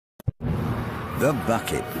The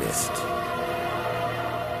bucket list.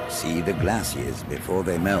 See the glaciers before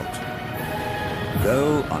they melt.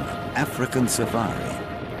 Go on an African safari.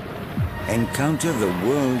 Encounter the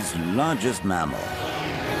world's largest mammal.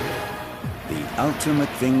 The ultimate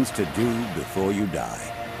things to do before you die.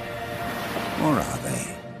 Or are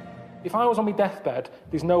they? If I was on my deathbed,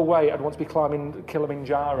 there's no way I'd want to be climbing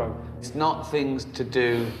Kilimanjaro. It's not things to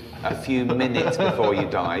do a few minutes before you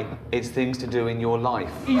die, it's things to do in your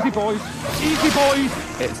life. Easy boys, easy boys!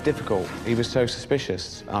 It's difficult. He was so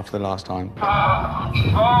suspicious after the last time. Oh,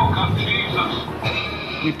 good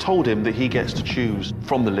Jesus. We've told him that he gets to choose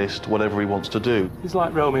from the list whatever he wants to do. He's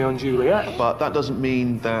like Romeo and Juliet. But that doesn't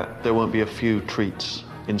mean that there won't be a few treats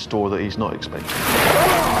in store that he's not expecting.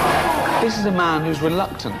 This is a man who's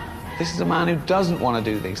reluctant. This is a man who doesn't want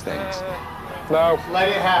to do these things. No. Let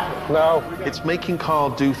it happen. No. It's making Karl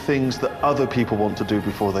do things that other people want to do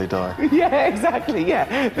before they die. Yeah, exactly,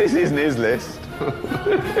 yeah. This isn't his list. Fucking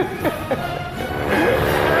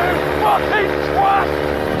twat!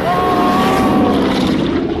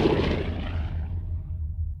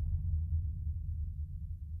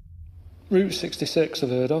 Route 66 I've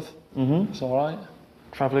heard of. Mm-hmm. It's all right.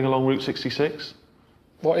 Travelling along Route 66?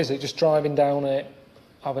 What is it? Just driving down it,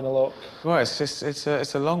 having a look? Well,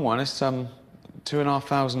 it's a long one. It's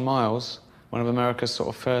 2,500 miles. One of America's sort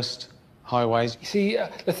of first highways. You see,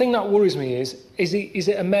 the thing that worries me is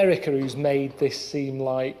it America who's made this seem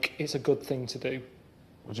like it's a good thing to do?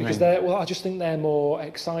 What do you because mean? I just think they're more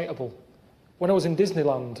excitable. When I was in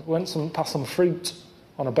Disneyland, we went past some fruit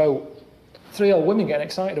on a boat. 3 old women getting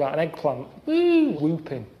excited about an eggplant. Woo!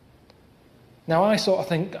 Whooping. Now I sort of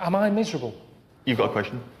think, am I miserable? You've got a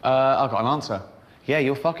question? I've got an answer. Yeah,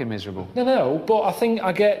 you're fucking miserable. No, but I think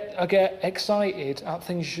I get excited at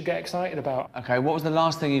things you should get excited about. OK, what was the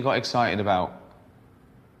last thing you got excited about?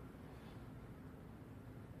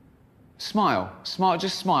 Smile. Smile,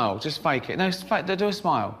 just fake it. No, do a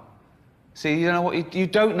smile. See, you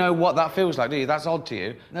don't know what that feels like, do you? That's odd to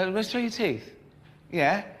you. No, let's show your teeth.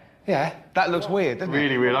 Yeah? Yeah. That looks weird, doesn't it?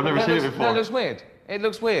 Really weird. I've never seen it before. That looks weird. It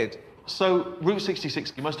looks weird. So, Route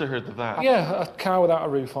 66, you must have heard of that. Yeah, a car without a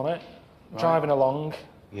roof on it. Right. Driving along.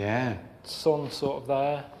 Yeah. Sun sort of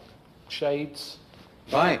there. Shades.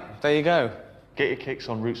 Right, there you go. Get your kicks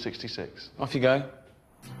on Route 66. Off you go.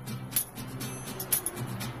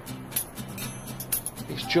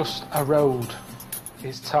 It's just a road.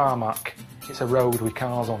 It's tarmac. It's a road with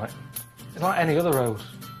cars on it. It's like any other road.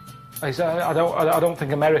 I don't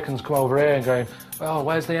think Americans come over here and going, well,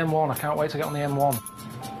 where's the M1? I can't wait to get on the M1.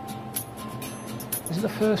 Is it the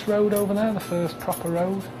first road over there? The first proper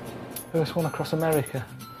road? First one across America?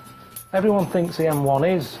 Everyone thinks the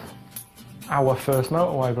M1 is our first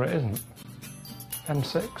motorway, but it isn't.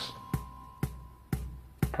 M6.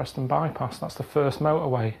 Preston Bypass, that's the first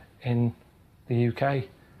motorway in the UK.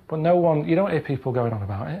 But no one, you don't hear people going on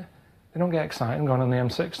about it. They don't get excited and going on the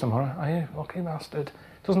M6 tomorrow. Are you? Lucky bastard.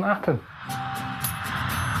 It doesn't happen.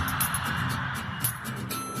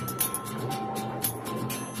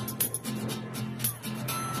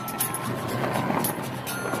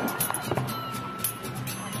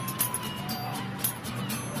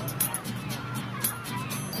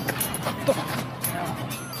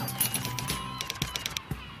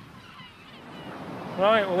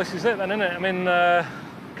 Right, well this is it then, isn't it? I'm in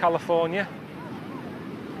California.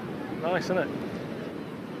 Nice, isn't it?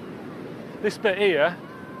 This bit here,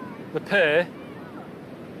 the pier,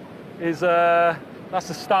 is that's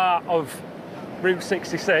the start of Route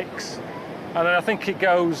 66, and then I think it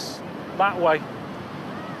goes that way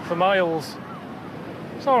for miles.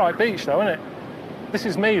 It's all right beach though, isn't it? This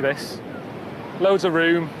is me, this. Loads of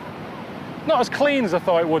room. Not as clean as I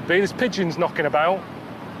thought it would be. There's pigeons knocking about,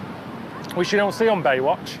 which you don't see on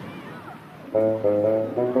Baywatch.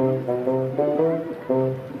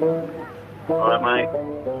 All right, mate.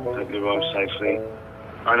 Hope you arrive safely.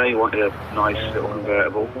 I know you wanted a nice little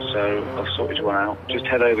convertible, so I've sorted you one out. Just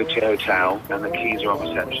head over to your hotel, and the keys are on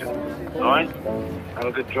reception. All right? Have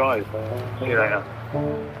a good drive. See you later.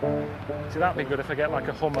 See, that'd be good if I get like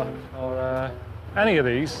a Hummer or any of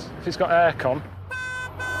these, if it's got aircon.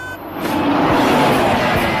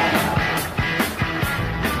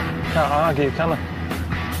 Can't argue, can I?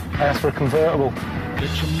 I asked for a convertible. Get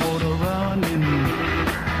your motor running.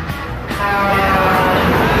 Now.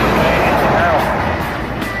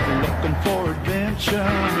 Looking for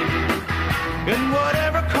adventure. And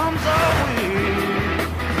whatever comes our way.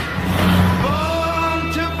 Born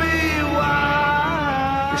to be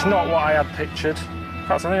wild. It's not what I had pictured. In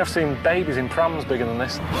fact, I think I've seen babies in prams bigger than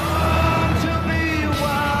this. Born to be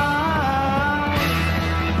wild.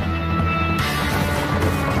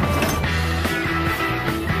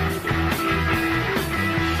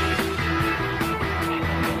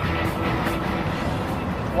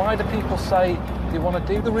 why do people say they want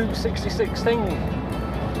to do the Route 66 thing?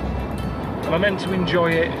 Am I meant to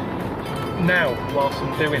enjoy it now whilst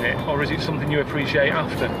I'm doing it, or is it something you appreciate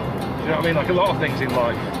after? Do you know what I mean? Like a lot of things in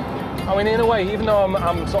life. I mean, in a way, even though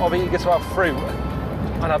I'm sort of eager to have fruit,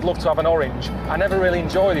 and I'd love to have an orange, I never really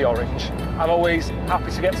enjoy the orange. I'm always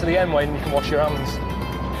happy to get to the end when you can wash your hands.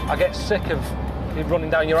 I get sick of it running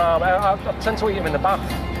down your arm. I tend to eat them in the bath.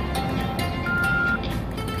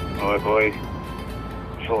 All right, boy.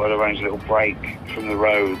 Thought I'd arrange a little break from the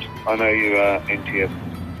road. I know you're into your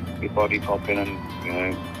body popping and, you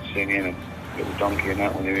know, singing and little donkey and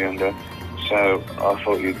that when you were younger. So I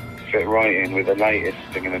thought you'd fit right in with the latest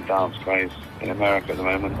singing and dance craze in America at the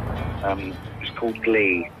moment. It's called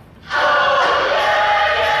Glee. All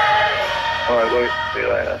right, boy. See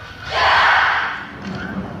you later.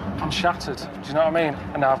 I'm shattered. Do you know what I mean?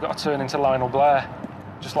 And now I've got to turn into Lionel Blair,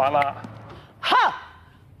 just like that. Ha!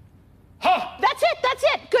 Ha! That's it, that's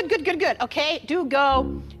it. Good, good, good, good. Okay, do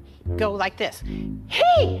go like this.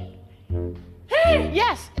 Hey! Hey!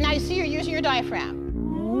 Yes, now you see you're using your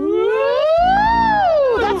diaphragm. Woo!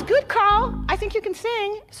 That's good, Carl. I think you can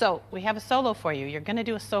sing. So we have a solo for you. You're gonna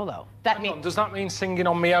do a solo. That means. Does that mean singing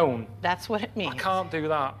on my own? That's what it means. I can't do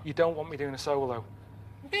that. You don't want me doing a solo.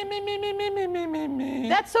 Me, me, me, me, me, me, me, me, me.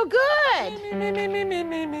 That's so good. Me, me, me, me, me,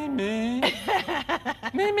 me, me, me.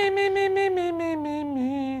 Me, me, me, me, me, me, me, me,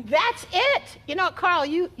 me. That's it. You know what, Carl,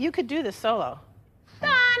 you could do this solo.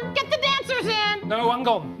 Done. Get the dancers in. No, hang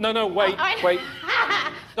on. No, wait, wait.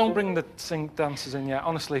 Don't bring the dancers in yet.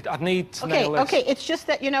 Honestly, I need to nail this. Okay, it's just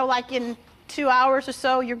that, you know, like in 2 hours or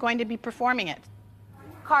so, you're going to be performing it.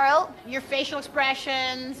 Carl, your facial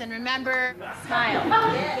expressions, and remember, smile.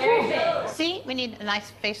 Very big. See, we need a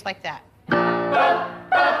nice face like that.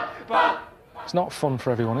 It's not fun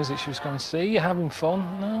for everyone, is it? She was going, see, you're having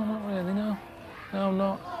fun. No, not really, no. No, I'm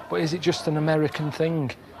not. But is it just an American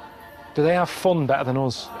thing? Do they have fun better than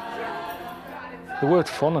us? The word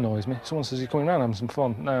fun annoys me. Someone says, you're coming around having some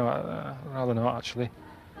fun. No, I'd rather not, actually.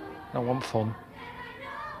 I don't want fun.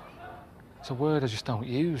 It's a word I just don't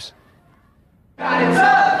use.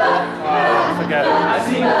 Forget it.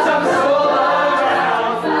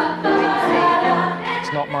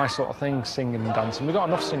 It's not my sort of thing, singing and dancing. We've got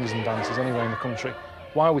enough singers and dancers anyway in the country.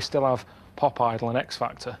 Why we still have Pop Idol and X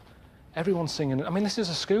Factor? Everyone's singing. I mean, this is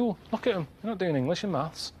a school. Look at them. They're not doing English and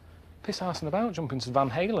maths. Piss-arsing about, jumping to Van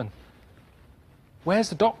Halen. Where's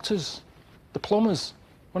the doctors? The plumbers?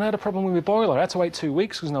 When I had a problem with my boiler, I had to wait 2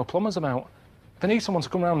 weeks because no plumbers about. If I need someone to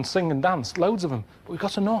come around and sing and dance, loads of them. But we've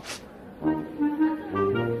got enough.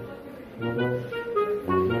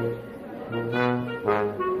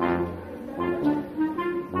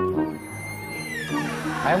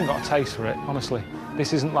 I haven't got a taste for it, honestly.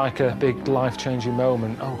 This isn't like a big life-changing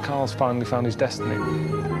moment. Oh, Karl's finally found his destiny.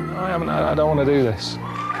 I don't want to do this.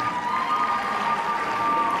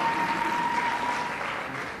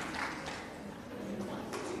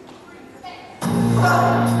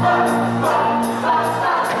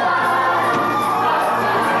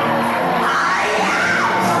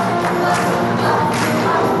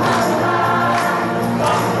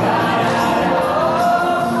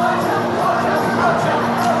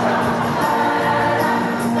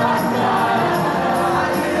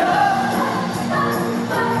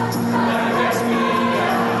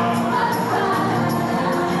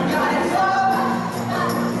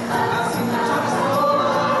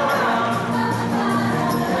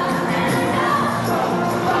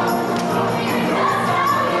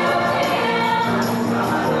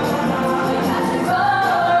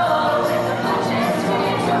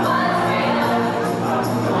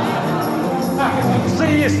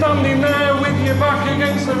 See you standing there with your back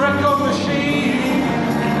against the record machine.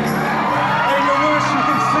 Ain't the worst you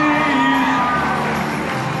can see.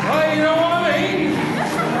 Hey, you know what I mean?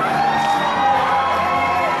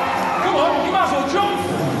 Come on, you might as well jump.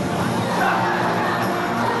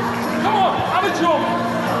 Come on, have a jump.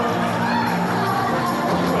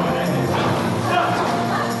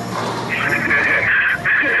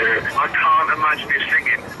 I can't imagine you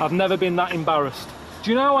singing. I've never been that embarrassed. Do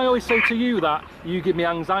you know I always say to you that you give me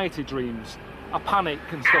anxiety dreams? I panic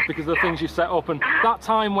and stuff because of the things you set up. And that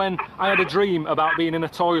time when I had a dream about being in a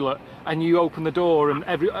toilet and you opened the door and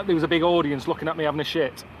there was a big audience looking at me having a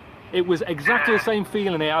shit, it was exactly the same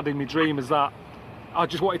feeling I had in my dream as that. I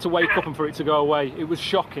just wanted to wake up and for it to go away. It was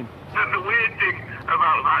shocking. The weird thing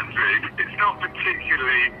about that dream, it's not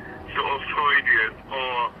particularly sort of Freudian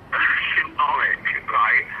or symbolic,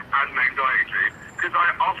 right, as an anxiety dream. Because I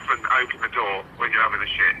often open the door when you're having a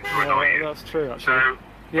shit to annoy you. That's true, actually. So,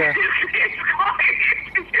 yeah.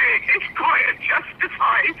 It's quite a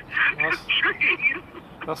justified dream.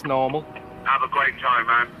 That's normal. Have a great time,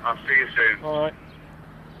 man. I'll see you soon. All right.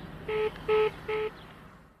 You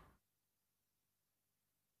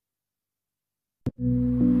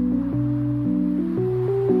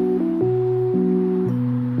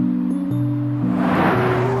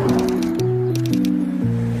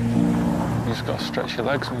just got to stretch your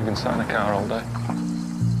legs when you've been sat in a car all day.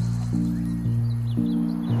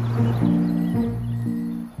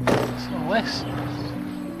 What's all this?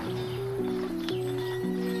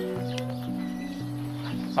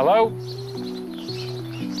 Hello?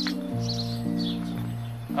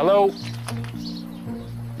 Hello?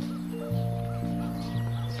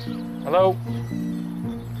 Hello?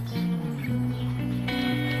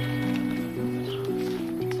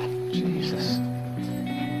 Jesus.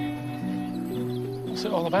 What's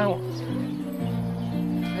it all about?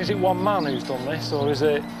 Is it one man who's done this, or is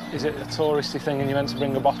it a touristy thing and you're meant to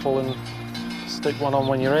bring a bottle and stick one on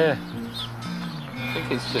when you're here? I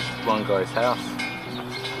think it's just one guy's house.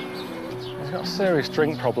 He's got a serious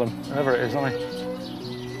drink problem, whoever it is, hasn't he?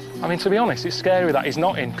 I mean, to be honest, it's scary that he's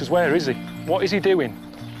not in, because where is he? What is he doing?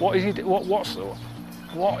 What is he?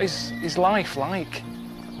 What is his life like?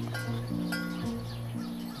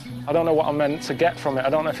 I don't know what I'm meant to get from it. I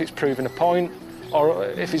don't know if it's proving a point or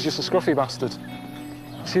if he's just a scruffy bastard.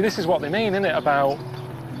 See, this is what they mean, isn't it, about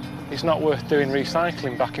it's not worth doing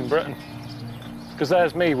recycling back in Britain. Because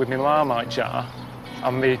there's me with my Marmite jar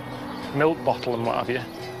and my milk bottle and what have you.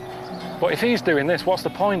 But if he's doing this, what's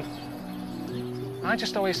the point? I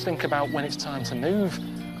just always think about when it's time to move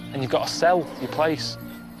and you've got to sell your place.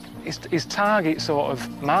 His target sort of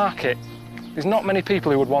market. There's not many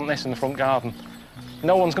people who would want this in the front garden.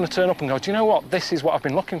 No one's going to turn up and go, do you know what? This is what I've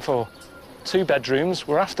been looking for. 2 bedrooms,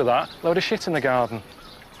 we're after that. Load of shit in the garden.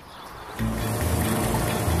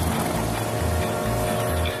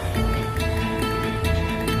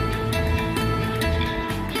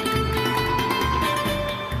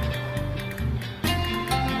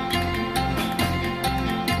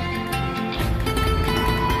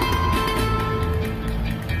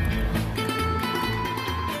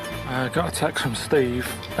 I got a text from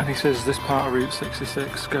Steve, and he says this part of Route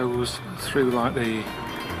 66 goes through like the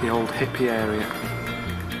old hippie area.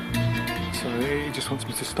 So he just wants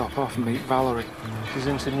me to stop off and meet Valerie. She's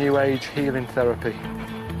into new age healing therapy.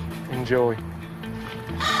 Enjoy.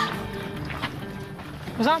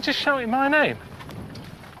 Was that just shouting my name?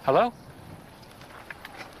 Hello?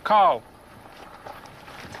 Carl?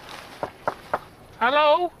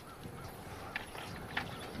 Hello?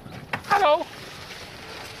 Hello?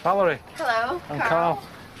 Valerie. Hello, I'm Carl.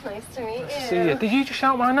 Nice to meet you. See you. Did you just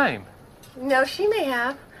shout my name? No, she may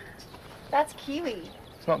have. That's Kiwi.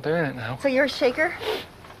 It's not doing it now. So you're a shaker?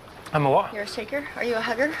 I'm a what? You're a shaker? Are you a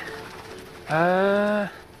hugger?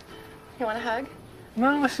 You want a hug?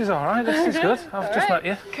 No, this is all right. This is good. I've just met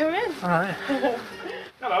you. Come in. All right.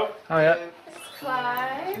 Hello. Hiya. This is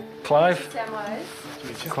Clive. Clive. Samwise.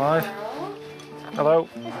 Clive. Carl. Hello.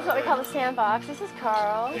 This is what we call the sandbox. This is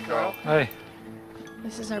Carl. Hey, Carl. Hey.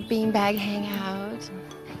 This is our beanbag hangout.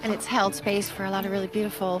 And it's held space for a lot of really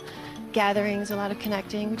beautiful gatherings, a lot of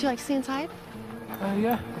connecting. Would you like to see inside?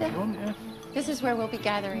 Yeah, if you want, yeah. This is where we'll be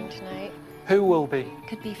gathering tonight. Who will be?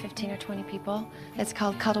 Could be 15 or 20 people. It's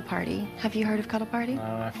called Cuddle Party. Have you heard of Cuddle Party?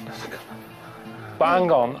 No. But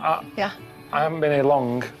hang on. Yeah. I haven't been here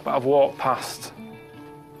long, but I've walked past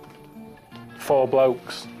 4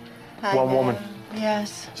 blokes, I 1 know. woman.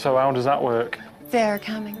 Yes. So how does that work? They're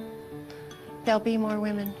coming. There'll be more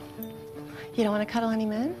women. You don't want to cuddle any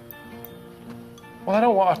men? Well, I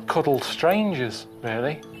don't want to cuddle strangers,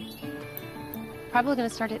 really. Probably going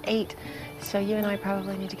to start at 8, so you and I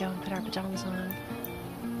probably need to go and put our pajamas on.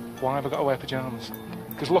 Why have I got to wear pyjamas?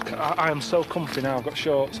 Because look, I am so comfy now. I've got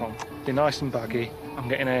shorts on. They're nice and baggy. I'm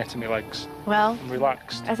getting air to my legs. Well, I'm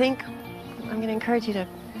relaxed. I think I'm going to encourage you to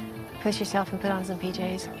push yourself and put on some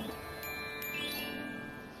PJs.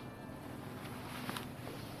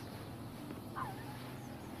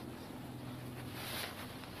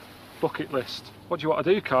 Bucket list. What do you want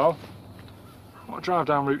to do, Carl? I want to drive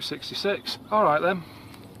down Route 66. All right, then.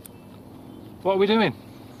 What are we doing?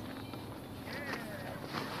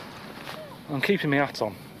 I'm keeping my hat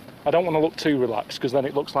on. I don't want to look too relaxed, because then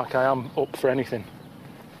it looks like I am up for anything.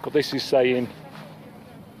 But this is saying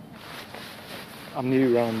I'm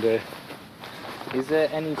new round here. Is there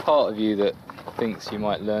any part of you that thinks you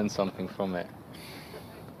might learn something from it?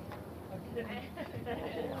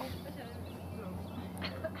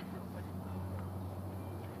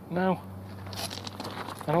 No,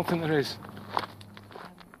 I don't think there is.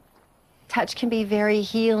 Touch can be very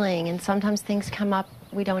healing, and sometimes things come up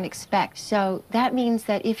we don't expect. So that means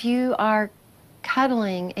that if you are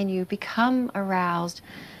cuddling and you become aroused,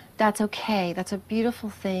 That's okay. That's a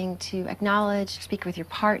beautiful thing to acknowledge. Speak with your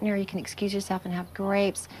partner. You can excuse yourself and have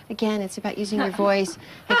grapes. Again, it's about using your voice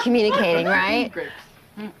and communicating, right? Grapes.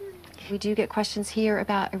 We do get questions here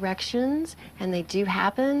about erections, and they do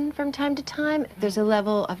happen from time to time. There's a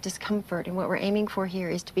level of discomfort, and what we're aiming for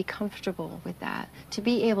here is to be comfortable with that, to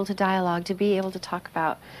be able to dialogue, to be able to talk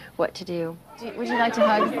about what to do. Would you like to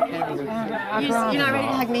hug? You're not ready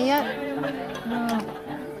to hug me yet? No.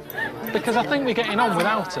 Because I think we're getting on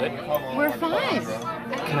without it. We're fine.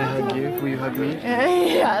 Can I hug you? Will you hug me?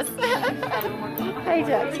 Yes. Hi,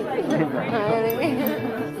 Jackson.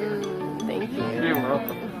 Thank you. You're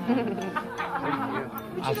welcome.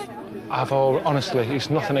 Honestly, it's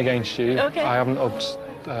nothing against you. Okay. I haven't hugged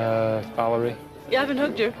Valerie. You haven't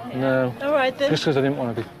hugged her? No. All right, then. Just because I didn't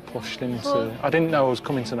want to be pushed into... Well, I didn't know I was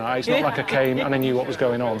coming tonight. It's not like I came and I knew what was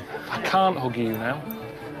going on. I can't hug you now,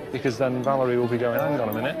 because then Valerie will be going, hang on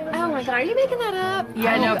a minute. Oh my God, are you making that up?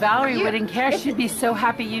 Yeah, no, Valerie wouldn't care. She'd be so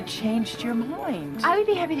happy you changed your mind. I would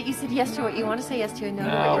be happy that you said yes to what you want to say yes to and no to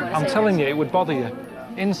what you want to say. I'm telling you, it would bother you.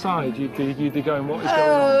 Inside, you'd be going, what is going on?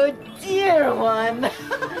 Oh, dear one.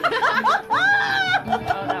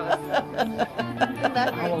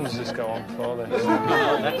 How long does this go on for, this?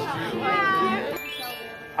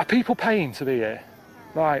 Are people paying to be here?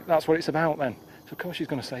 Right, that's what it's about then. So of course she's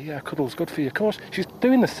going to say, yeah, cuddle's good for you. Of course, she's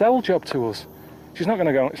doing the sell job to us. She's not going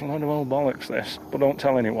to go, it's a load of old bollocks, this, but don't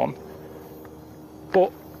tell anyone.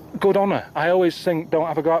 But good on her. I always think, don't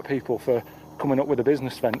have a go at people for coming up with a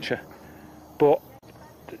business venture. But,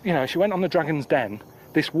 you know, she went on the Dragon's Den.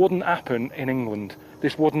 This wouldn't happen in England.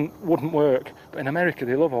 This wouldn't work. But in America,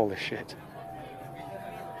 they love all this shit.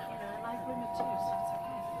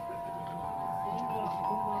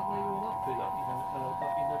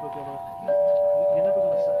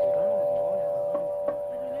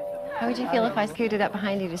 How would you feel if I scooted up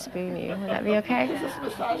behind you to spoon you? Would that be okay?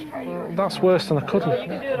 Well, that's worse than a cuddle.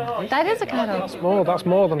 That is a cuddle. That's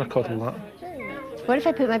more than a cuddle, that. What if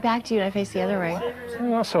I put my back to you and I face the other way?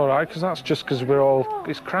 Well, that's all right, because that's just because we're all...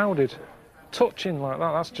 It's crowded. Touching like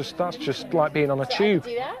that, that's just like being on a tube.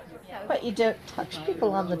 But you don't touch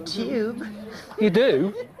people on the tube. You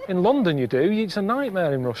do. In London, you do. It's a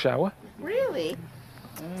nightmare in rush hour. Really?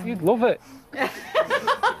 You'd love it.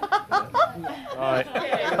 Right,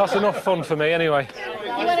 that's enough fun for me anyway. You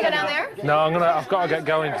want to go down there? No, I've got to get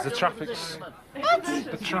going because the traffic's... What?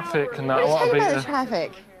 The traffic and that. What are you talking about, the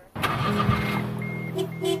traffic?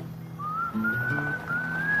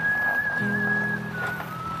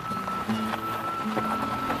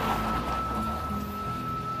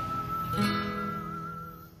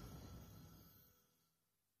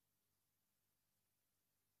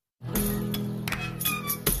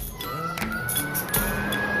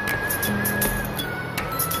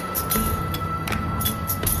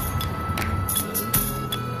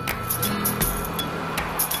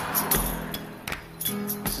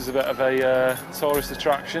 A bit of a tourist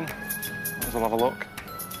attraction. Might as well have a look.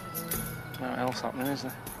 Nothing else happening, is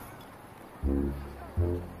there?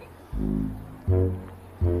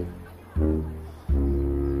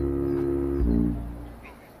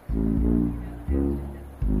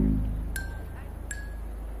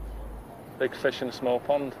 Big fish in a small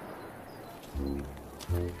pond.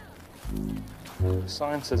 The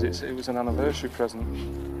sign says it was an anniversary present.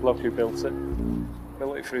 The bloke who built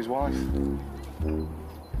it for his wife.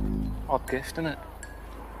 Odd gift, isn't it?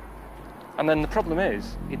 And then the problem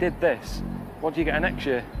is, you did this. What do you get next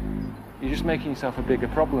year? You're just making yourself a bigger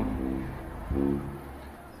problem.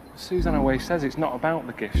 Susanna always says it's not about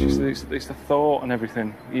the gift. She says it's the thought and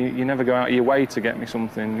everything. You never go out of your way to get me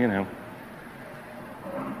something, you know,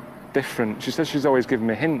 different. She says she's always giving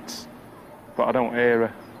me hints, but I don't hear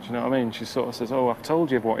her. Do you know what I mean? She sort of says, oh, I've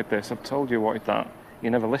told you I've wanted this, I've told you I wanted that. You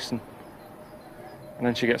never listen. And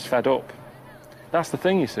then she gets fed up. That's the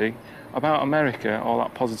thing, you see, about America, all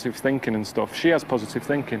that positive thinking and stuff. She has positive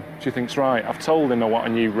thinking. She thinks, right, I've told him I want a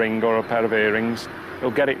new ring or a pair of earrings,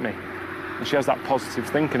 he'll get it me. And she has that positive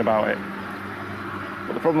thinking about it.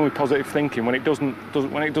 But the problem with positive thinking, when it doesn't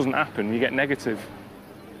happen, you get negative.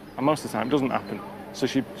 And most of the time, it doesn't happen. So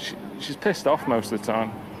she's pissed off most of the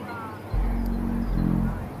time.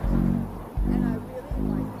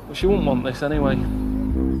 But she wouldn't want this anyway.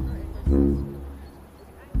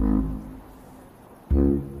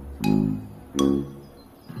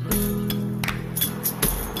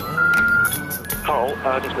 Karl,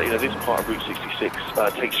 just to let you know, this part of Route 66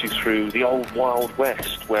 takes you through the old Wild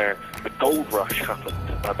West, where the gold rush happened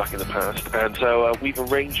back in the past. And so we've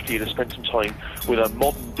arranged for you to spend some time with a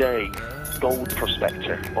modern-day gold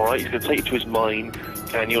prospector. All right, he's going to take you to his mine,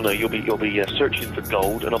 and you'll be searching for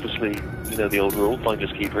gold. And obviously, you know the old rule: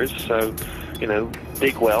 finders keepers. So you know,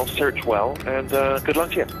 dig well, search well, and good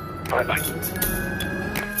luck to you. All right, bye.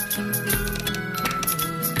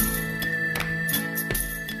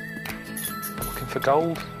 Looking for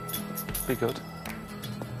gold. Be good.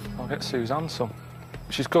 I'll get Suzanne some.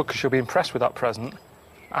 Which is good because she'll be impressed with that present,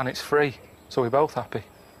 and it's free, so we're both happy.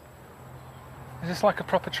 Is this like a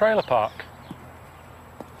proper trailer park?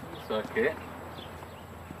 Looks like it.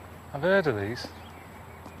 I've heard of these.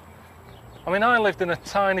 I mean, I lived in a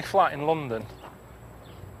tiny flat in London,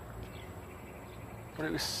 but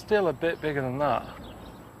it was still a bit bigger than that.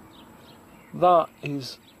 That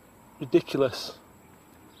is ridiculous.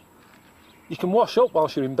 You can wash up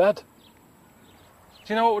whilst you're in bed.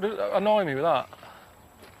 Do you know what would annoy me with that?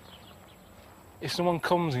 If someone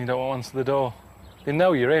comes and you don't want to answer the door, they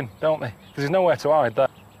know you're in, don't they? Because there's nowhere to hide there.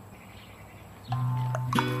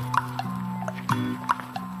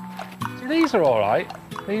 See, these are all right.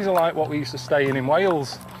 These are like what we used to stay in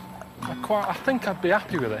Wales. I think I'd be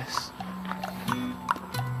happy with this.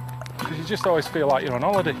 Because you just always feel like you're on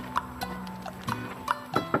holiday.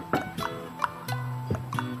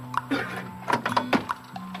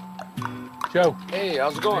 Joe. Hey,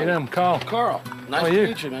 how's it going? Hey, I'm Carl. Carl, nice to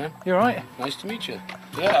meet you, man. You all right? Nice to meet you.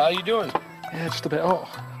 Yeah, how you doing? Yeah, just a bit hot.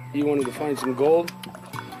 You wanted to find some gold?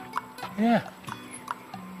 Yeah.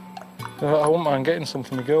 I wouldn't mind getting some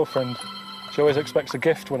from my girlfriend. She always expects a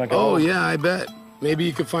gift when I go. Oh, yeah, I bet. Maybe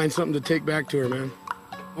you could find something to take back to her, man.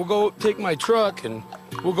 We'll go take my truck and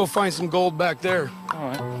we'll go find some gold back there. All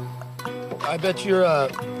right. I bet you're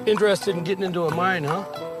interested in getting into a mine, huh?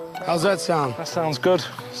 How's that sound? That sounds good.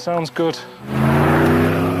 Sounds good.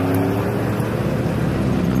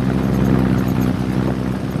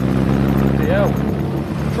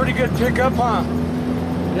 Pretty good pickup, huh?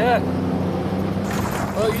 Yeah.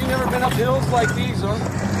 Well, you never been up hills like these, huh?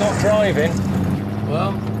 Not driving.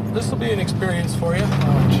 Well, this will be an experience for you.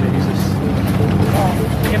 Oh, Jesus. Oh,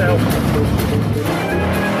 you know.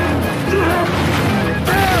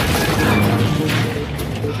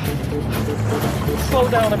 Slow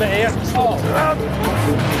down a bit here.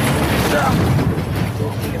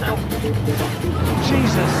 You know.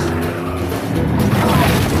 Jesus.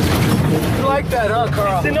 You like that, huh,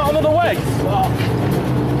 Carl? Is there not another way?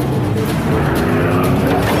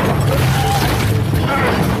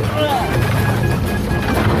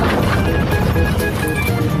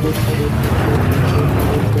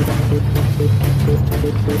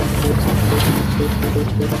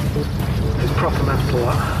 It's proper mental,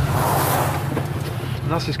 that.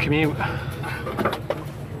 And that's his commute.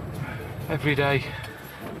 Every day.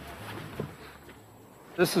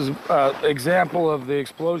 This is an example of the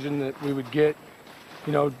explosion that we would get,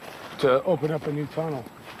 you know, to open up a new tunnel.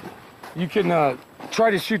 You can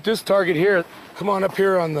try to shoot this target here. Come on up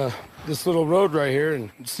here on this little road right here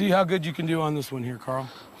and see how good you can do on this one here, Carl.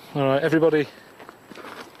 All right, everybody.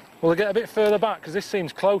 Will I get a bit further back? Because this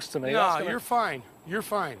seems close to me. No, you're fine. You're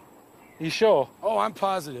fine. Are you sure? Oh, I'm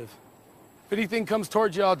positive. If anything comes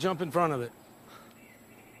towards you, I'll jump in front of it.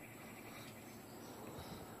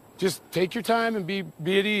 Just take your time and be at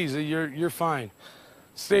ease. You're fine.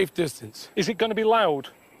 Safe distance. Is it going to be loud?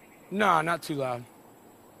 No, not too loud.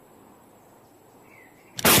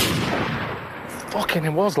 Fucking,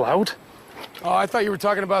 it was loud. Oh, I thought you were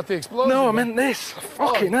talking about the explosion. No, I meant this.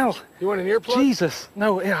 Fucking hell. You want an earplug? Jesus.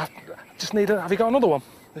 No, yeah, I just need a... Have you got another one?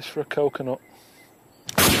 This for a coconut.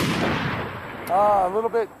 A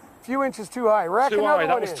little bit, few inches too high. Rack Too another high,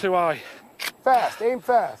 that one was in. too high. Fast, aim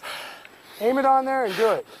fast. Aim it on there and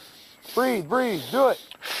do it. Breathe, breathe, do it.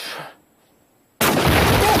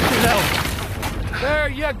 There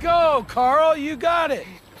you go, Carl, you got it.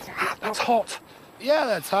 That's hot. Yeah,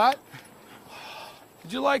 that's hot.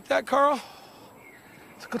 Did you like that, Carl?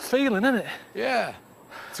 It's a good feeling, isn't it? Yeah,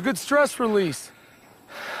 it's a good stress release.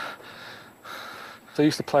 So I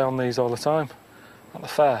used to play on these all the time at the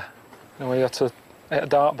fair. You know, where you had to hit a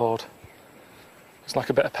dartboard. It's like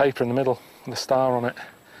a bit of paper in the middle with a star on it.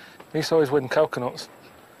 I used to always win coconuts.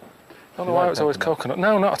 Don't know why it was always coconut.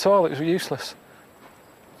 No, not at all. It was useless.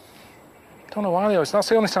 Don't know why they always... That's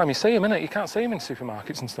the only time you see them, innit? You can't see them in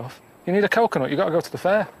supermarkets and stuff. You need a coconut, you got to go to the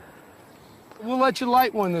fair. We'll let you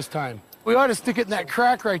light one this time. We ought to stick it in that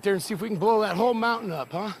crack right there and see if we can blow that whole mountain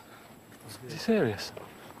up, huh? Is he serious?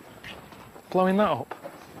 Blowing that up?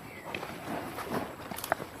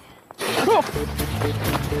 Oh.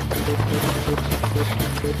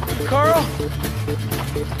 Carl?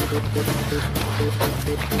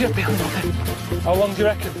 Get behind me. How long do you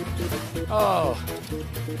reckon? Oh,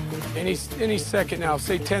 any second now.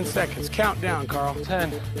 Say 10 seconds. Count down, Carl.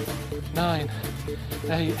 10, 9,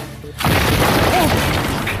 8.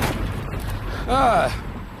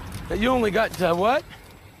 You only got, what?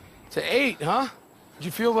 To 8, huh? Did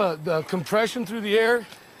you feel the compression through the air?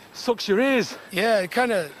 Sucks your ears. Yeah,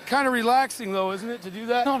 kind of relaxing though, isn't it, to do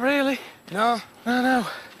that? Not really. No? No.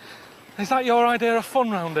 Is that your idea of fun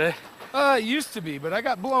round here? It used to be, but I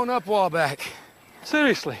got blown up a while back.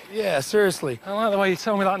 Seriously? Yeah, seriously. I like the way you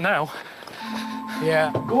tell me that now.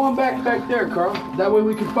 Yeah. Go on back there, Carl. That way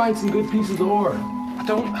we can find some good pieces of ore. I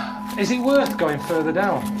don't... Is it worth going further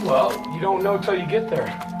down? Well, you don't know till you get there.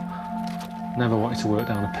 Never wanted to work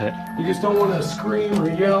down a pit. You just don't want to scream or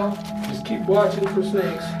yell. Just keep watching for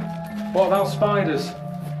snakes. What about spiders?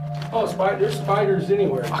 Oh, there's spiders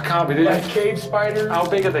anywhere. I can't be doing Like cave spiders. How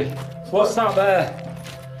big are they? What's that there?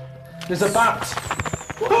 There's a bat.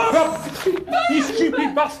 You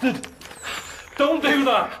stupid bastard! Don't do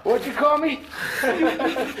that! What'd you call me?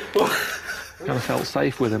 Kind of felt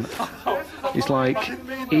safe with him. It's like,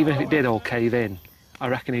 even if it did all cave in, I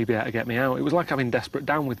reckon he'd be able to get me out. It was like having Desperate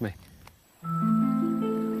Dan with me.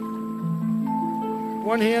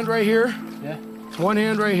 One hand right here. Yeah. One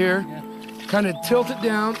hand right here. Yeah. Kind of tilt it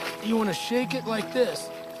down. You want to shake it like this.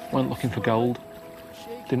 Went looking for gold.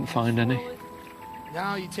 Didn't find any.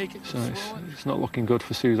 Now you take it. So it's not looking good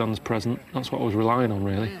for Suzanne's present. That's what I was relying on,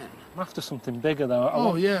 really. I'm after something bigger, though. I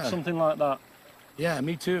want yeah. something like that. Yeah,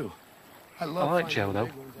 me too. I like Joe, though.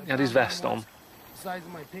 He had his vest on,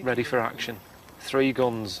 ready for action. 3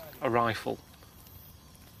 guns, a rifle.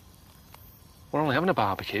 We're only having a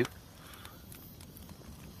barbecue.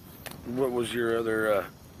 What was your other,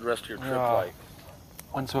 rest of your trip like?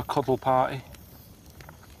 Went to a cuddle party.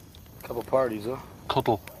 Couple parties, huh?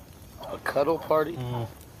 Cuddle. A cuddle party? Mm.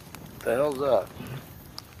 The hell's that?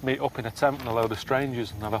 Meet up in a tent with a load of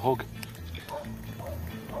strangers and have a hug.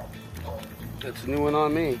 That's a new one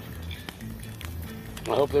on me.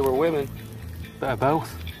 I hope they were women. Better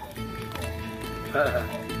both.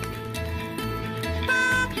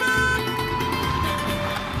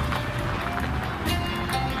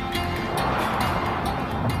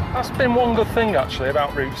 That's been one good thing, actually,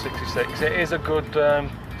 about Route 66. It is a good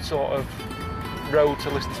sort of road to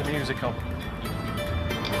listen to music on.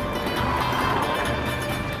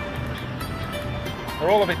 They're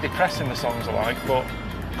all a bit depressing, the songs I like, but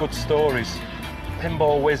good stories.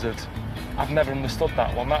 Pinball Wizard, I've never understood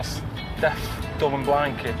that one. That's deaf, dumb and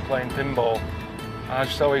blind kid playing pinball. I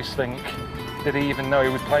just always think, did he even know he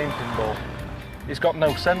was playing pinball? He's got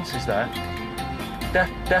no senses there.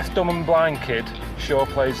 Deaf, dumb and blind kid sure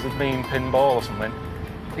plays the mean pinball or something.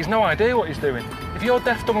 He's no idea what he's doing. If you're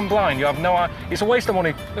deaf, dumb and blind, you have no idea. It's a waste of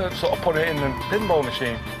money sort of putting it in the pinball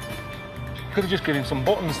machine. Could have just given him some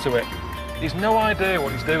buttons to it. He's no idea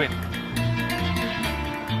what he's doing.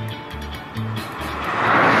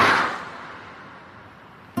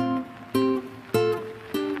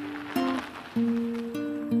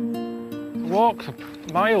 Walk for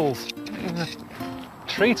miles.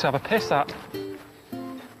 Tree to have a piss at.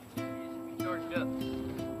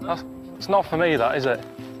 It's not for me, that, is it?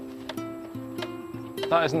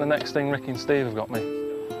 That isn't the next thing Ricky and Steve have got me.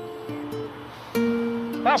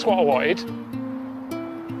 That's what I wanted.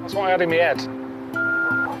 That's what I had in my head.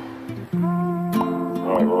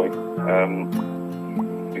 All right, Roy.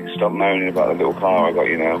 You can stop moaning about the little car I got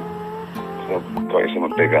you now. So I've got you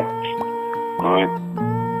something bigger. All right?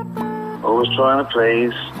 Always trying to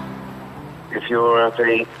please. If you're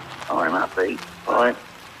happy, I'm happy. All right?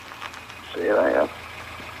 See you later.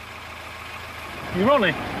 You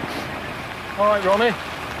Ronnie? All right, Ronnie.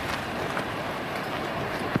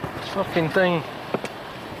 This fucking thing.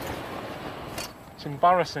 It's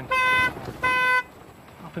embarrassing.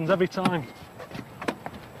 Happens every time.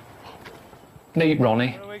 Neat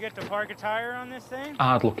Ronnie. Do we get to park a tire on this thing?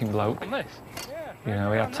 Hard-looking bloke. On this? Yeah. You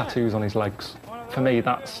know, he had tattoos on his legs. For me,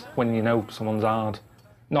 that's when you know someone's hard.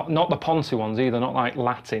 Not the Ponty ones either, not like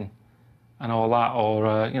Latin and all that,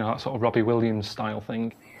 or, you know, that sort of Robbie Williams style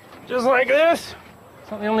thing. Just like this? Is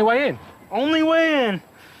that the only way in? Only way in.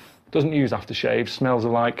 Doesn't use aftershave, smells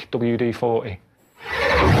of like WD-40.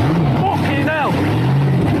 Fucking hell!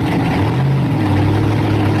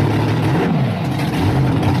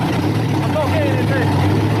 I'm not getting in this.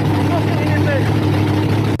 I'm not getting in this.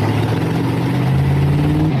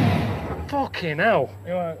 Fucking hell.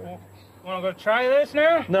 You want to go try this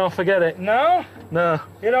now? No, forget it. No? No.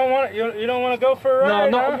 You don't want you don't want to go for a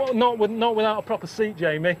ride? No, not without a proper seat,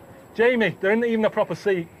 Jamie. Jamie, there isn't even a proper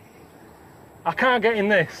seat. I can't get in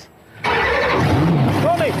this.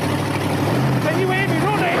 Ronnie! Can you hear me,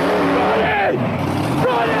 Ronnie? Ronnie!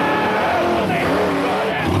 Ronnie! Ronnie!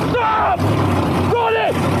 Stop!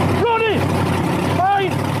 Ronnie! Ronnie!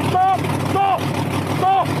 Fine!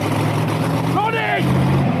 Stop! Ronnie!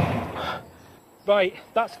 Right,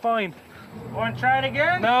 that's fine. Want to try it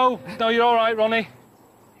again? No, you're all right, Ronnie.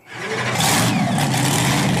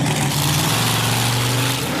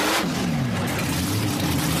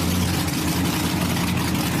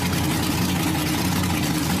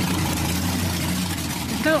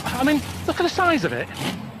 No, I mean, look at the size of it.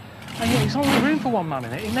 And yet there's only room for one man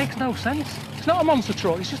in it. It makes no sense. It's not a monster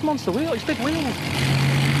truck, it's just monster wheel. It's big wheels.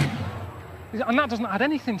 And that doesn't add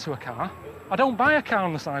anything to a car. I don't buy a car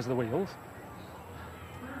on the size of the wheels.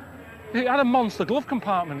 If it had a monster glove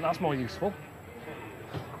compartment, that's more useful.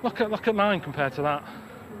 Look at mine compared to that.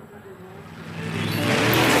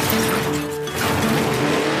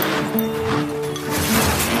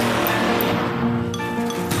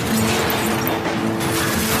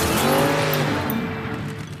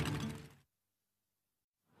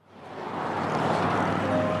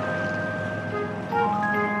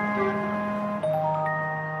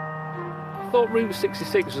 I thought Route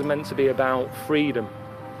 66 was meant to be about freedom,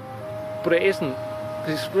 but it isn't,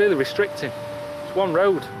 because it's really restricting. It's one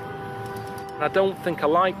road. And I don't think I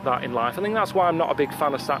like that in life. I think that's why I'm not a big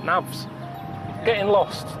fan of sat-navs. Getting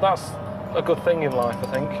lost, that's a good thing in life,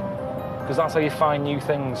 I think, because that's how you find new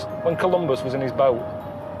things. When Columbus was in his boat,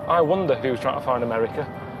 I wonder if he was trying to find America,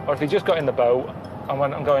 or if he just got in the boat and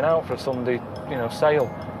went, I'm going out for a Sunday, sail,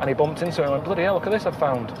 and he bumped into it and went, bloody hell, look at this I've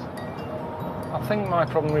found. I think my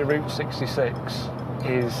problem with Route 66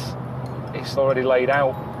 is it's already laid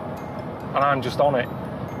out and I'm just on it.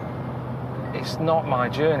 It's not my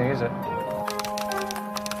journey, is it?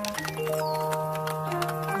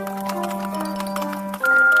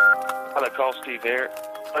 Hello, Carl, Steve here.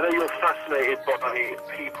 I know you're fascinated by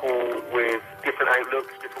people with different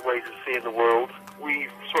outlooks, different ways of seeing the world. We've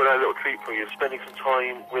sorted out a little treat for you, spending some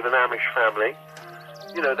time with an Amish family.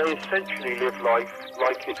 They essentially live life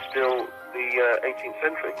like it's still the 18th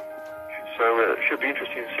century. So it should be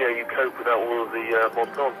interesting to see how you cope without all of the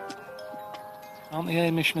mod on. Aren't the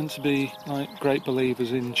Amish meant to be like great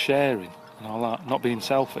believers in sharing and all that, not being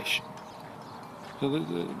selfish? So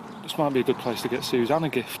this might be a good place to get Suzanne a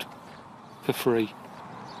gift for free.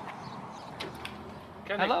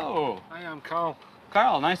 Kenny. Hello. Hi, I'm Carl.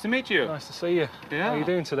 Carl, nice to meet you. Nice to see you. Yeah. How are you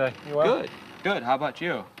doing today? You well? Good. Good. How about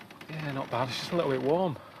you? Yeah, not bad. It's just a little bit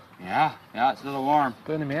warm. Yeah, it's a little warm.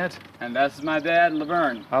 Burning my head. And that's my dad,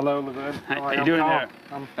 Laverne. Hello, Laverne. How you doing there?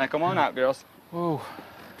 Now, come on out, girls. Whoa.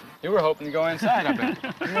 You were hoping to go inside, I bet.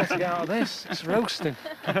 Yeah, to get out of this. It's roasting.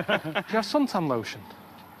 Do you have suntan lotion?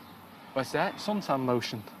 What's that? Suntan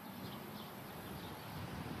lotion.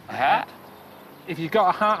 A hat? If you've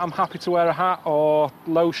got a hat, I'm happy to wear a hat or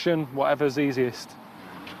lotion, whatever's easiest.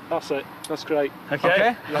 That's it. That's great.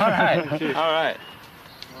 Okay? Yeah. All right. Thank you. All right.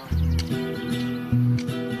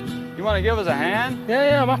 You want to give us a hand?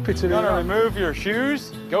 Yeah, I'm happy to do that. You want to remove your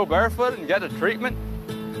shoes, go barefoot and get a treatment?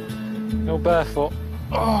 Go barefoot.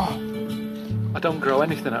 Oh, I don't grow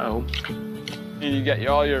anything at home. You get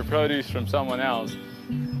all your produce from someone else.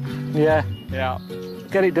 Yeah. Yeah.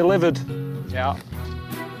 Get it delivered. Yeah.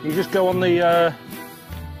 You just go on the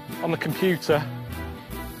computer,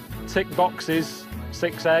 tick boxes,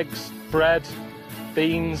 6 eggs, bread,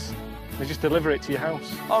 beans. They just deliver it to your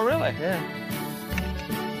house. Oh, really? Yeah.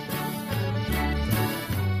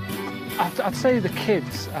 I'd say the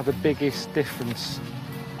kids are the biggest difference.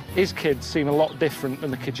 His kids seem a lot different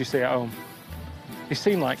than the kids you see at home. They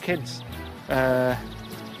seem like kids.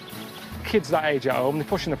 Kids that age at home, they're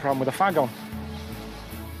pushing the pram with a fag on.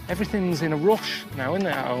 Everything's in a rush now, isn't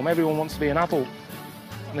it, at home? Everyone wants to be an adult,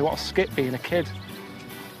 and they want to skip being a kid.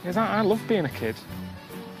 I loved being a kid.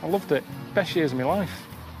 I loved it. Best years of my life,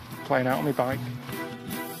 playing out on my bike.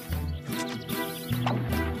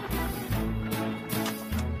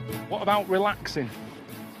 What about relaxing?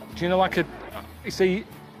 Do you know, you see,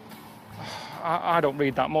 I don't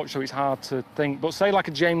read that much, so it's hard to think, but say like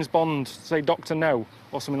a James Bond, say Dr. No,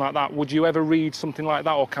 or something like that, would you ever read something like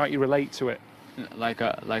that, or can't you relate to it? Like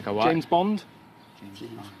a what? James Bond?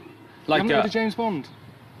 Like you haven't read a James Bond?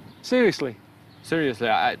 Seriously? Seriously,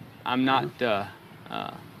 I'm not,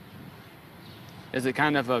 is it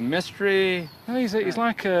kind of a mystery? No, he's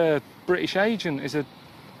like a British agent. He's a,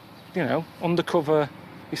 undercover.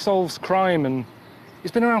 He solves crime, and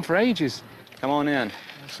he's been around for ages. Come on in.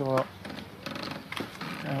 So what?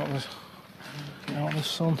 Get out of the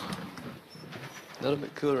sun. A little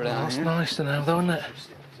bit cooler down That's here. nice to know, though, isn't it?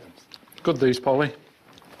 Good, these, Polly.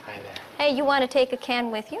 Hi there. Hey, you want to take a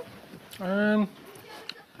can with you? I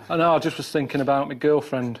know, I just was thinking about my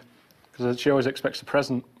girlfriend, because she always expects a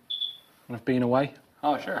present when I've been away.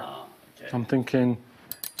 Oh, sure. I'm thinking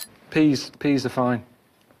peas are fine.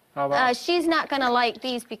 How about She's not going to like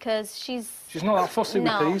these because she's She's not that fussy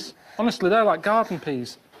No. with peas. Honestly, they're like garden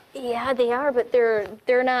peas. Yeah, they are, but they're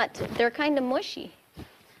not. They're kind of mushy.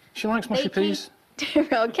 She likes mushy peas.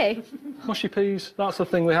 Okay. Mushy peas. That's the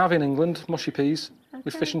thing we have in England, mushy peas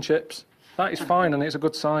with fish and chips. That is fine and it's a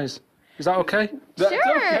good size. Is that okay? Sure,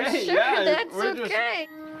 okay, sure, yeah, that's we're just- okay.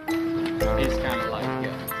 He's kind of like,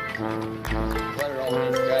 let her all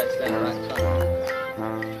in stretch, then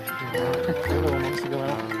Everyone wants to go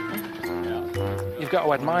out. You've got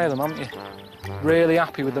to admire them, haven't you? Really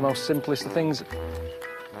happy with the most simplest of things.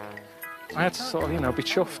 I had to sort of, you know, be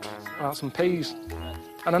chuffed about some peas.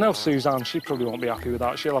 And I know Suzanne, she probably won't be happy with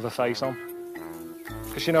that. She'll have a face on.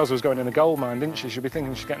 Because she knows I was going in a gold mine, didn't she? She'll be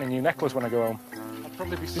thinking she's getting a new necklace when I go home.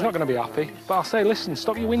 She's not going to be happy. But I'll say, listen,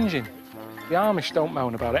 stop your whinging. The Amish don't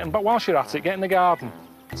moan about it. But whilst you're at it, get in the garden.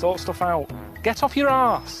 Sort stuff out. Get off your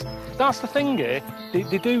arse. That's the thing here. They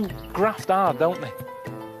do graft hard, don't they?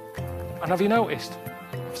 And have you noticed?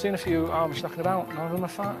 I've seen a few Amish knocking about, none of them are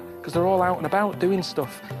fat. Because they're all out and about doing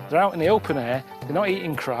stuff. They're out in the open air, they're not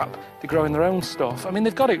eating crap, they're growing their own stuff. I mean,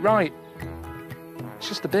 they've got it right. It's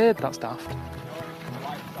just the beard that's daft.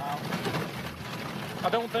 I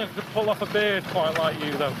don't think I could pull off a beard quite like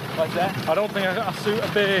you, though. What's that? I don't think I suit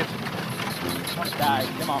a beard. Die.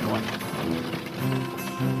 Come on, boy.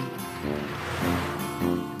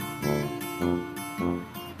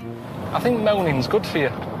 I think moaning's good for you.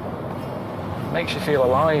 Makes you feel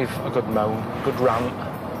alive, a good moan, a good rant.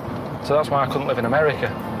 So that's why I couldn't live in America.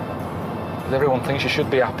 Because everyone thinks you should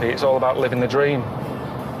be happy. It's all about living the dream.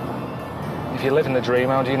 If you live in the dream,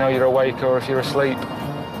 how do you know you're awake or if you're asleep?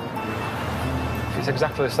 It's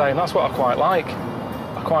exactly the same. That's what I quite like.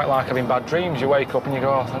 I quite like having bad dreams. You wake up and you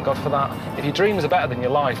go, oh, thank God for that. If your dreams are better than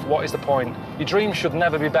your life, what is the point? Your dreams should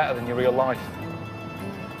never be better than your real life.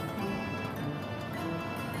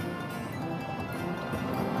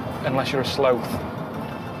 Unless you're a sloth.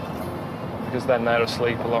 Because then they're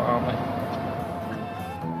asleep a lot, aren't they?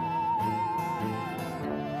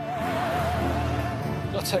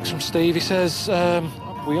 Got a text from Steve. He says,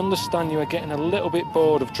 we understand you are getting a little bit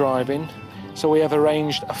bored of driving, so we have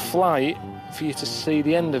arranged a flight for you to see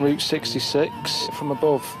the end of Route 66 from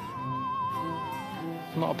above.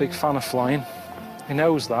 I'm not a big fan of flying. He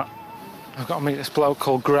knows that. I've got to meet this bloke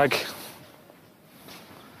called Greg.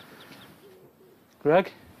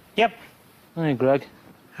 Greg? Yep. Hey, Greg.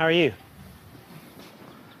 How are you?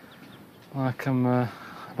 Like I'm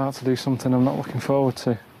about to do something I'm not looking forward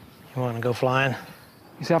to. You want to go flying?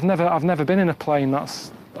 You see, I've never been in a plane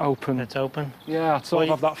that's open. That's open? Yeah, I sort of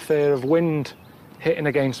have that fear of wind hitting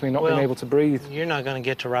against me, not being able to breathe. You're not going to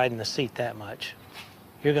get to ride in the seat that much.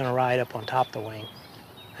 You're going to ride up on top of the wing.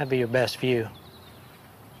 That'd be your best view.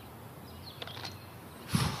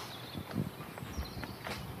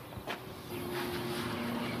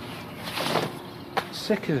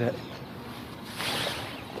 Sick of it.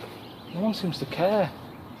 No one seems to care.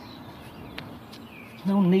 There's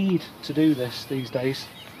no need to do this these days.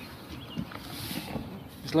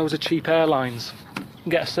 There's loads of cheap airlines. You can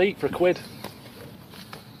get a seat for £1.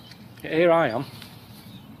 Here I am,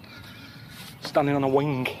 standing on a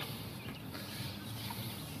wing.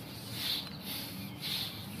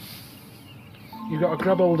 You've got to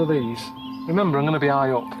grab hold of these. Remember, I'm going to be high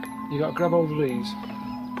up. You've got to grab hold of these,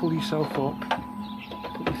 pull yourself up,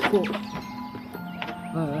 put your foot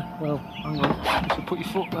there. Well, hang on. So put your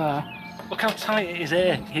foot there. Look how tight it is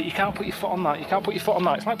here. You can't put your foot on that. You can't put your foot on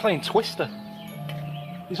that. It's like playing Twister.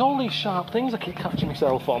 There's all these sharp things I keep catching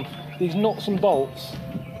myself on. These nuts and bolts.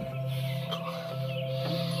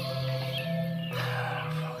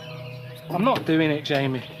 I'm not doing it,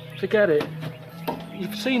 Jamie. Forget it.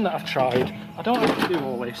 You've seen that I've tried. I don't have to do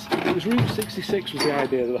all this. It was Route 66 was the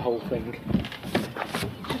idea of the whole thing.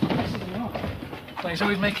 Like, he's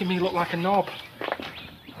always making me look like a knob.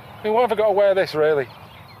 I mean, what have I got to wear this, really?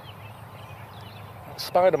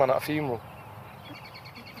 Spider-Man at a funeral.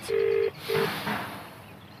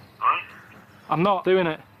 Huh? I'm not doing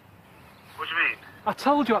it. What do you mean? I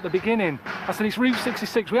told you at the beginning. I said, it's Route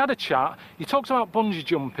 66. We had a chat. You talked about bungee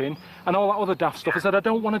jumping and all that other daft stuff. I said, I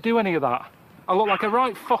don't want to do any of that. I look like a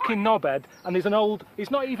right fucking knobhead, and there's an old...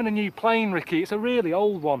 It's not even a new plane, Ricky. It's a really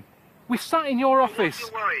old one. We sat in your office.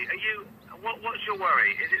 What's your worry? Are you... What's your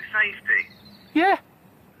worry? Is it safety? Yeah.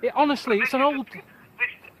 Honestly, it's an old...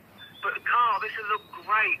 But Carl, this will look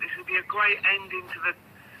great. This will be a great ending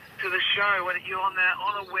to the show when you're on there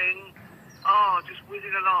on a wing. Oh, just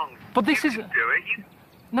whizzing along. But this is... You can do it.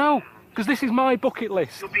 No, because this is my bucket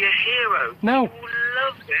list. You'll be a hero. No. You will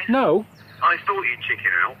love this. No. I thought you'd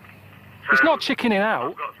chicken out. So It's not chickening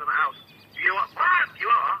out. I've got something else. You are? You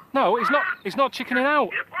are? No, it's not. It's not chickening out.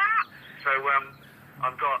 So,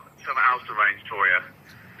 I've got something else arranged for you.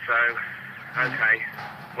 So, okay.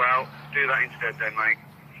 Well, do that instead then, mate.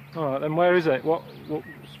 All right, then where is it? What? It's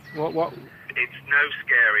no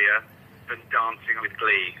scarier than dancing with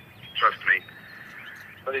glee, trust me.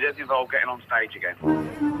 But it does involve getting on stage again.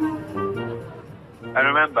 And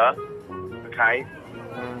remember, okay,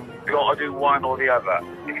 you've got to do one or the other.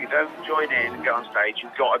 If you don't join in and get on stage,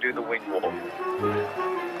 you've got to do the wing walk.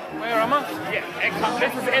 Where am I? Yeah,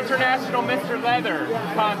 this is International Mr. Leather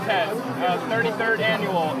contest, 33rd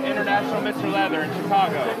annual International Mr. Leather in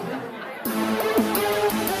Chicago.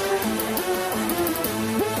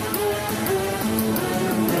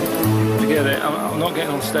 Forget it, I'm not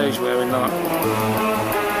getting on stage wearing that.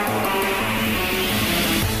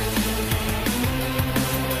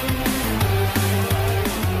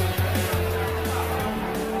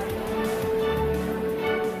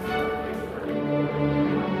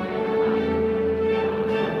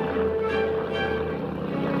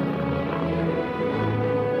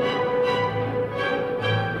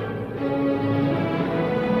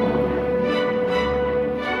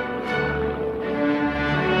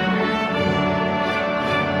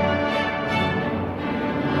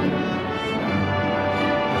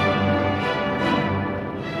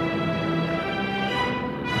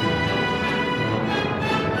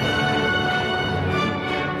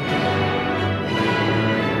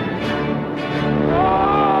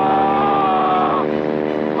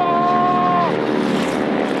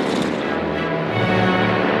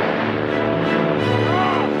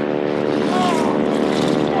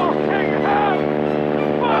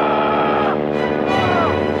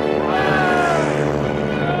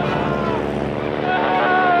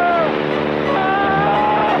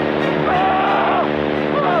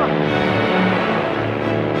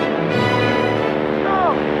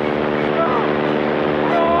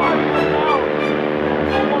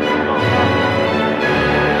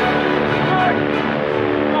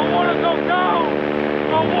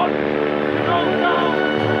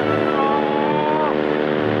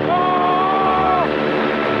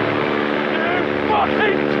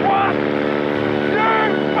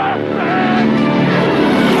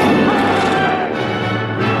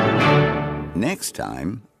 Next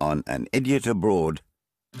time on An Idiot Abroad.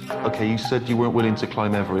 Okay, you said you weren't willing to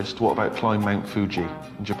climb Everest. What about climb Mount Fuji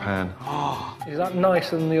in Japan? Is that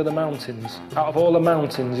nicer than the other mountains? Out of all the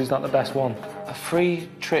mountains, is that the best one? A free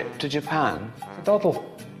trip to Japan? A doddle.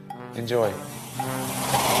 Enjoy.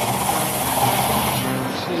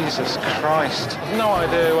 Jesus Christ. No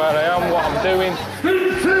idea where I am, what I'm doing.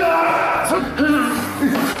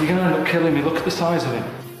 You're going to end up killing me. Look at the size of it.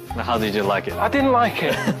 How did you like it? I didn't like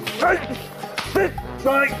it.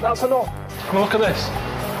 Right, that's enough. Look at this.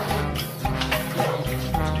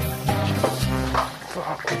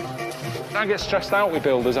 Fuck. I get stressed out with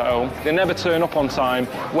builders at home. They never turn up on time.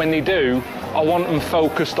 When they do, I want them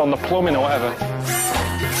focused on the plumbing or whatever.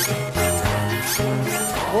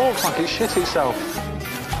 It looks like it shit itself.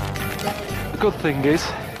 The good thing is,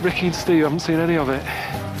 Ricky and Steve haven't seen any of it.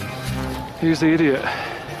 Who's the idiot?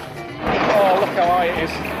 Oh, look how high it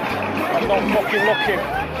is. I'm not fucking looking.